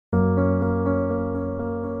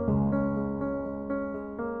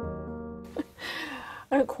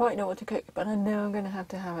don't quite know what to cook, but I know I'm going to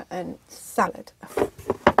have a salad.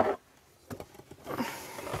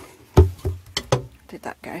 Did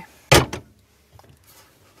that go?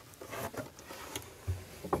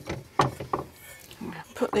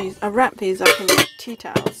 I wrap these up in tea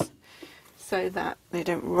towels so that they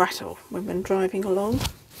don't rattle when we're driving along.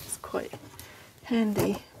 It's quite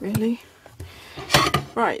handy, really.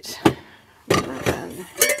 Right, then,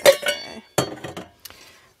 okay.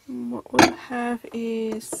 What we'll have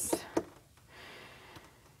is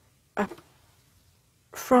a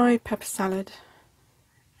fried pepper salad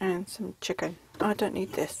and some chicken. I don't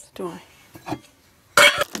need this, do I?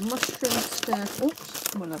 A mushroom stir.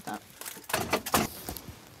 Oops, we'll have that.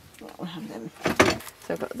 We'll have them.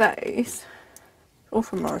 So I've got those, all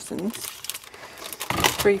from Morrison's.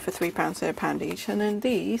 3 for £3, so £1 each. And then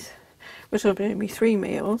these, which will be 3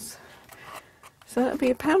 meals. So that'll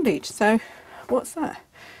be £1 each. So what's that?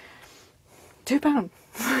 £2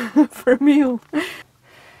 for a meal.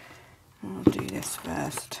 I'll do this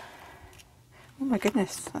first. Oh my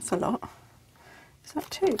goodness, that's a lot. Is that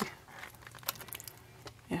 2?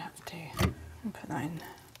 Yeah, that's 2. I'll put that in.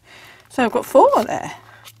 So I've got 4 there.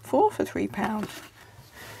 4 for £3.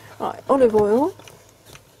 Right, olive oil.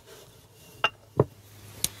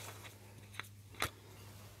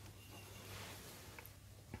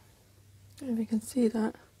 If you can see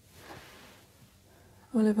that.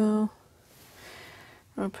 Olive oil.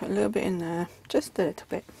 I'll put a little bit in there, just a little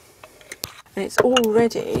bit. And it's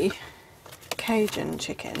already Cajun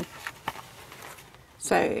chicken.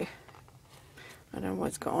 So, I don't know what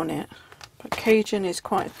it's got on it. But Cajun is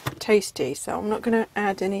quite tasty, so I'm not going to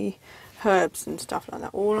add any herbs and stuff like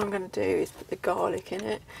that. All I'm going to do is put the garlic in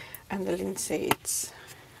it and the linseeds.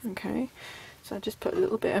 Okay, so I just put a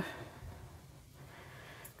little bit of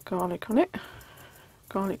garlic on it,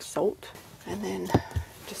 garlic salt, and then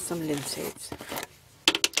just some linseeds,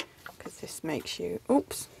 because this makes you,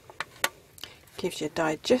 oops, gives your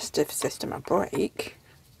digestive system a break.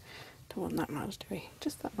 Don't want that much, do we?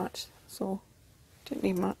 Just that much, that's all. Don't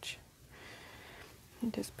need much.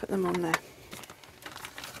 And just put them on there.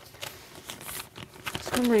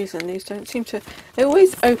 For some reason these don't seem to, they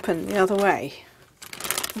always open the other way.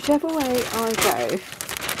 Whichever way I go,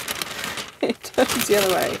 it turns the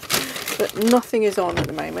other way. But nothing is on at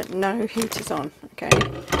the moment, no heat is on, okay?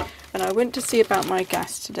 And I went to see about my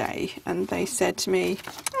gas today, and they said to me,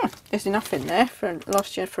 oh, there's enough in there for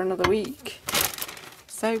last year for another week.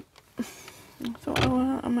 So I thought, oh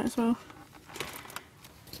well, I might as well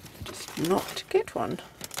just not get one.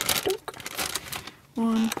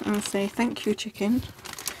 One, I'll say thank you, chicken,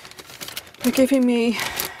 for giving me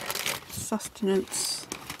sustenance.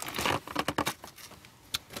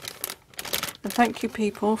 And thank you,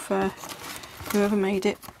 people, for whoever made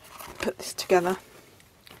it, put this together.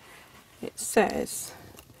 It says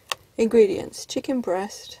ingredients: chicken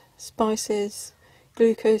breast, spices,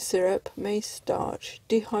 glucose syrup, maize starch,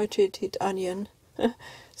 dehydrated onion,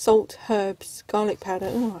 salt, herbs, garlic powder.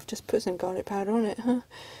 Oh, I've just put some garlic powder on it, huh?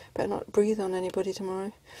 Better not breathe on anybody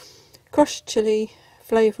tomorrow. Crushed chilli,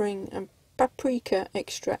 flavouring, and paprika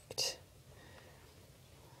extract.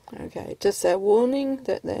 Okay, just a warning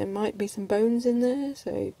that there might be some bones in there,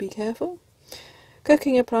 so be careful.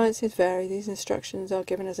 Cooking appliances vary. These instructions are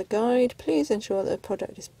given as a guide. Please ensure that the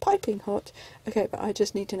product is piping hot. Okay, but I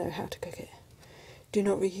just need to know how to cook it. Do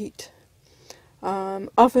not reheat.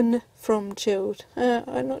 Oven from chilled.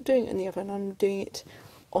 I'm not doing it in the oven, I'm doing it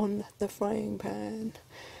on the frying pan.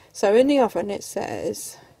 So in the oven it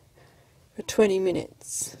says for 20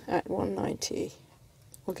 minutes at 190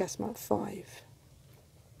 or gas mark 5.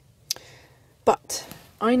 But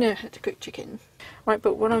I know how to cook chicken. Right,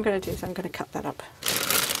 but what I'm going to do is I'm going to cut that up.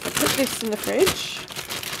 I put this in the fridge,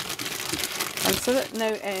 and so that no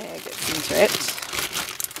air gets into it,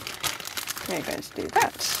 we're going to do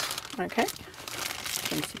that. Okay,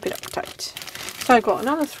 and zip it up tight. So I've got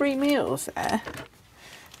another 3 meals there.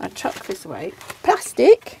 I chuck this away.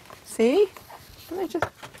 Plastic, see? Can I just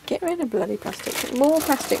get rid of bloody plastic? More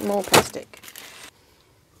plastic, more plastic.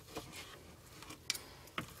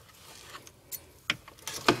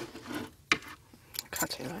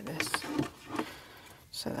 Cut it like this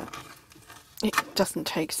so that it doesn't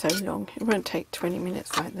take so long. It won't take 20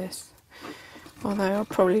 minutes like this, although I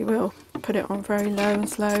probably will put it on very low and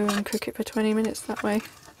slow and cook it for 20 minutes that way.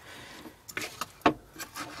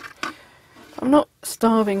 I'm not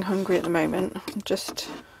starving hungry at the moment. I'm just,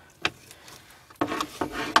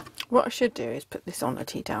 what I should do is put this on a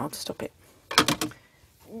tea towel to stop it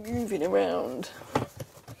moving around.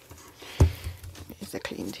 It's a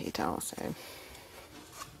clean tea towel, so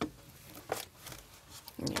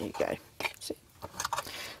there you go. See?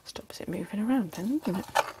 Stops it moving around then, isn't it?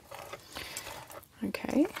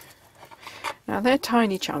 Okay. Now they're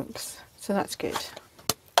tiny chunks, so that's good.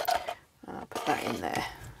 I'll put that in there.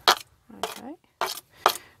 Okay.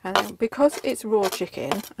 And then because it's raw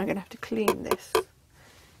chicken, I'm going to have to clean this,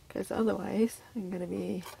 because otherwise I'm going to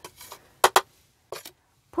be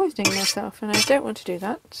poisoning myself, and I don't want to do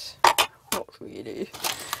that. Not really.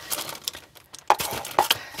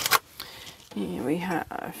 Here we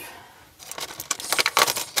have.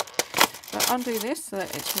 I'll undo this so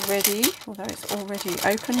that it's ready, although it's already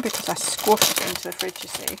open because I squashed it into the fridge, you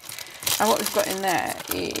see. And what we've got in there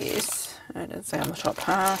is, I didn't say on the top,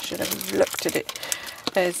 I should have looked at it.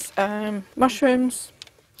 There's mushrooms,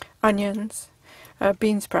 onions,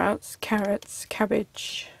 bean sprouts, carrots,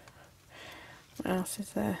 cabbage. What else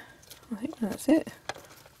is there? I think that's it.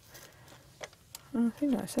 I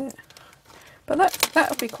think that's it. But that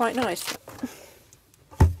would be quite nice.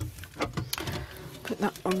 Put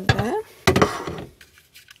that on there.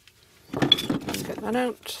 Let's get that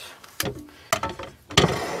out.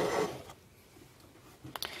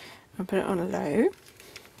 I'll put it on a low.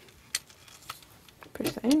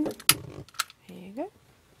 Push that in. Here you go.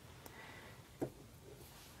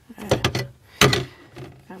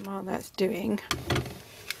 And while that's doing,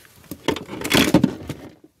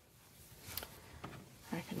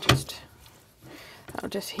 I can just, that'll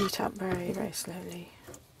just heat up very, very slowly.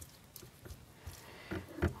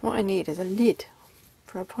 What I need is a lid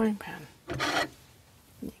for a frying pan. There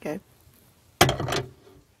you go.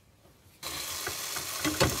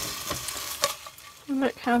 And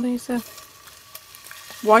look how these are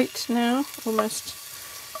white now, almost.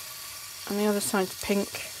 And the other side's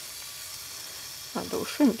pink. Like little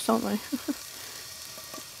shrimps, aren't they?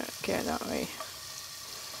 Get that way.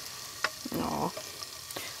 Aww.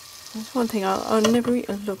 That's one thing, I'll never eat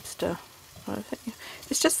a lobster. I think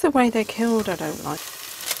it's just the way they're killed I don't like.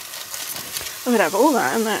 I'm going to have all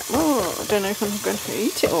that and that. Oh, I don't know if I'm going to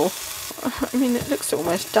eat it all. I mean, it looks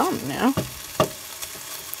almost done now.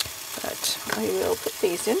 But I will put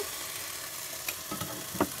these in.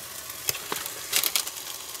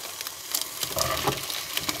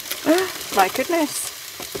 Oh, my goodness.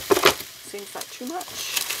 Seems like too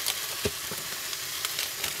much.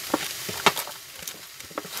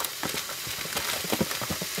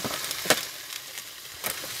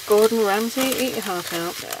 Gordon Ramsay, eat your heart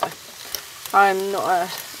out there. I'm not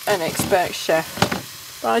an expert chef,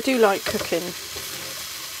 but I do like cooking.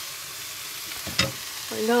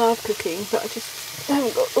 I love cooking, but I just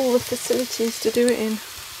haven't got all the facilities to do it in.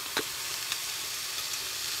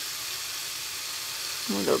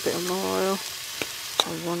 A little bit of more oil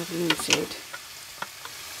and one of linseed.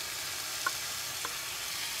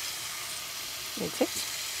 That's it.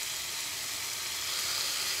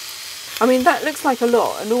 I mean, that looks like a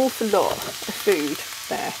lot, an awful lot of food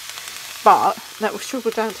there, but that will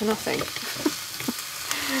shrivel down to nothing.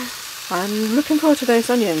 I'm looking forward to those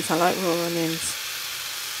onions. I like raw onions.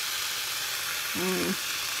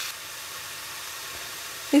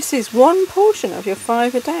 This is one portion of your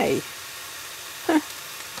 5 a day.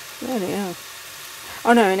 Really are.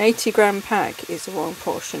 Oh no, an 80-gram pack is one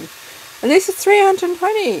portion. And this is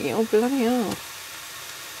 320. Oh, bloody hell.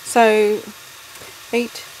 So, 8,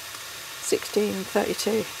 16,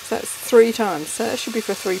 32. So that's 3 times. So that should be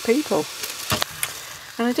for 3 people.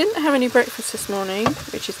 And I didn't have any breakfast this morning,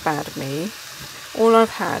 which is bad of me. All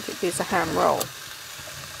I've had is a ham roll.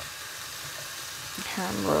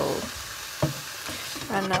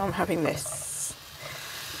 And now I'm having this.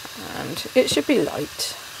 And it should be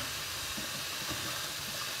light.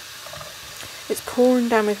 It's pouring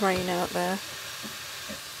down with rain out there.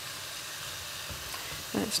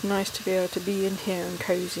 And it's nice to be able to be in here and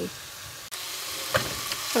cosy.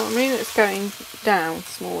 So I mean, it's going down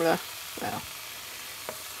smaller. Well,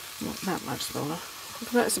 not that much smaller.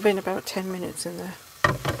 But that's been about 10 minutes in there.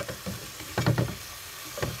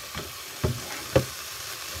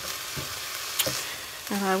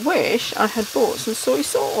 And I wish I had bought some soy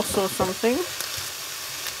sauce or something.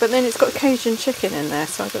 But then it's got Cajun chicken in there,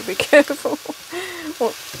 so I've got to be careful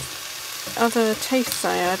what other tastes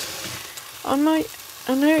I add. I know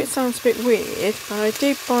it sounds a bit weird, but I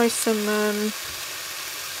did buy some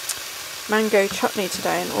mango chutney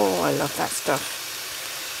today, and oh, I love that stuff.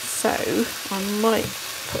 So I might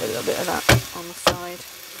put a little bit of that on the side.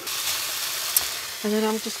 And then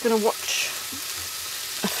I'm just going to watch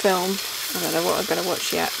a film. I don't know what I'm going to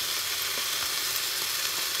watch yet.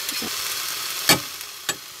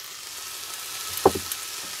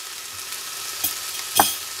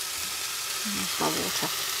 There's my water.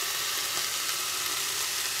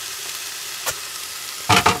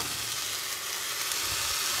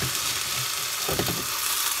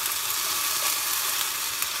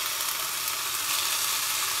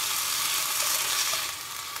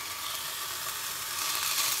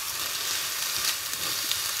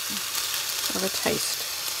 Have a taste.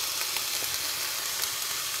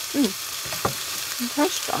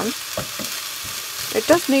 That's done. It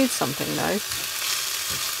does need something though.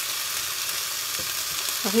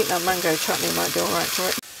 I think that mango chutney might be alright for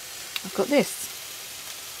it. I've got this.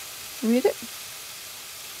 Read it.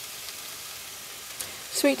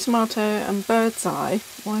 Sweet tomato and bird's eye.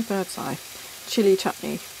 Why bird's eye? Chili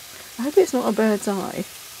chutney. I hope it's not a bird's eye.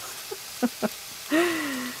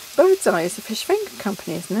 Bird's eye is a fish finger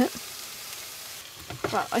company, isn't it?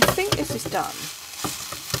 Right, I think this is done.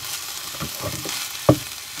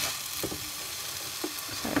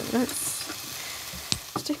 So let's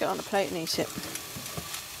stick it on a plate and eat it.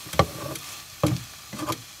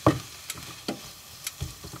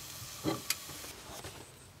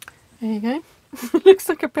 There you go. Looks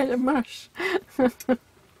like a bit of mush.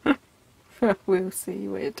 We'll see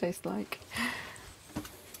what it tastes like.